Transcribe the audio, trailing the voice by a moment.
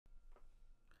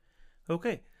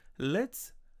Okay,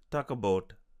 let's talk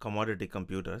about commodity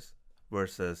computers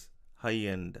versus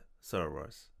high-end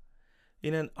servers.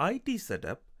 In an IT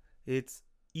setup, it's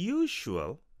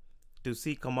usual to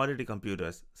see commodity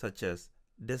computers such as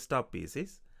desktop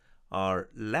PCs or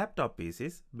laptop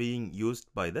PCs being used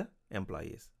by the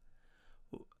employees.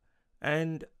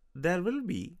 And there will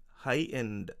be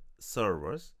high-end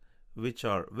servers which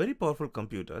are very powerful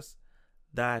computers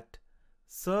that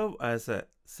serve as a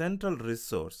central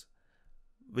resource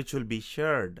which will be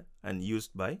shared and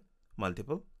used by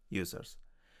multiple users.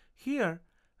 Here,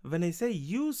 when I say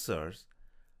users,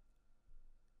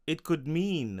 it could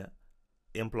mean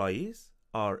employees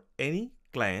or any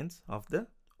clients of the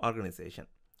organization.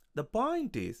 The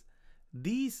point is,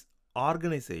 these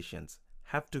organizations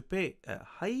have to pay a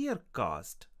higher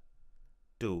cost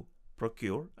to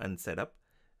procure and set up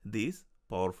these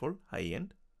powerful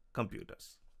high-end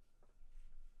computers.